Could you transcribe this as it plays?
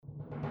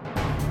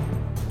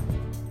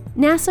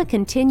NASA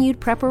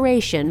continued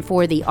preparation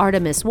for the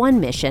Artemis I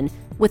mission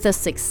with a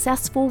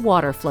successful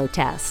water flow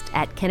test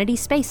at Kennedy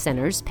Space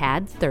Center's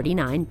Pad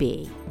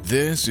 39B.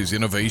 This is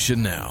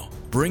Innovation Now,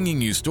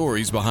 bringing you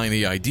stories behind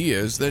the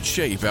ideas that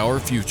shape our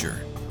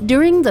future.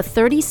 During the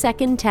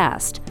 30-second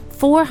test,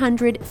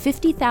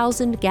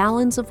 450,000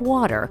 gallons of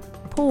water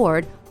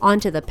poured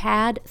onto the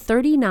Pad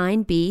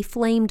 39B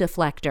flame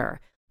deflector,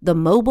 the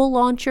mobile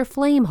launcher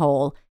flame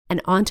hole, and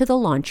onto the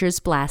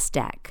launcher's blast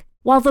deck.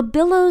 While the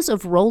billows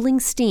of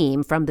rolling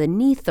steam from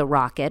beneath the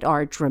rocket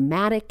are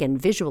dramatic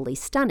and visually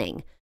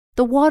stunning,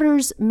 the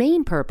water's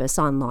main purpose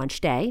on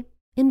launch day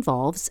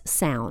involves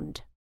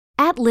sound.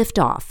 At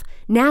liftoff,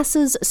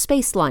 NASA's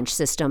Space Launch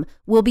System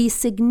will be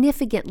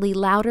significantly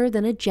louder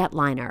than a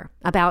jetliner,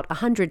 about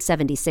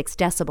 176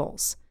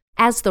 decibels.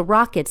 As the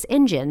rocket's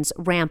engines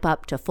ramp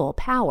up to full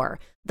power,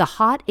 the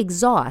hot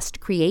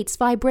exhaust creates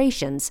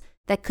vibrations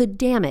that could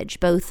damage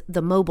both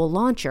the mobile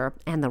launcher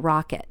and the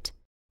rocket.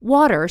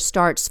 Water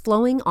starts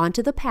flowing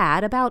onto the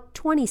pad about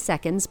 20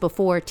 seconds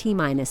before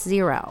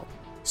T-0.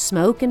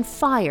 Smoke and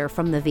fire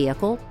from the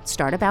vehicle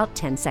start about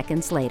 10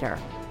 seconds later.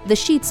 The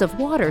sheets of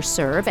water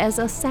serve as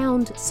a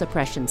sound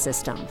suppression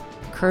system,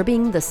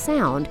 curbing the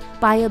sound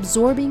by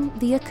absorbing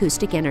the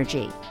acoustic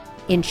energy,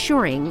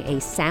 ensuring a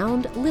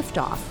sound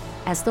liftoff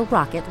as the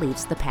rocket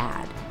leaves the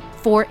pad.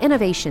 For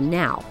Innovation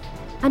Now,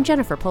 I'm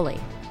Jennifer Pulley.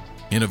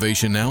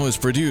 Innovation Now is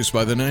produced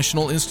by the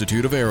National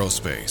Institute of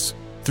Aerospace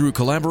through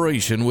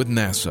collaboration with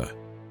NASA.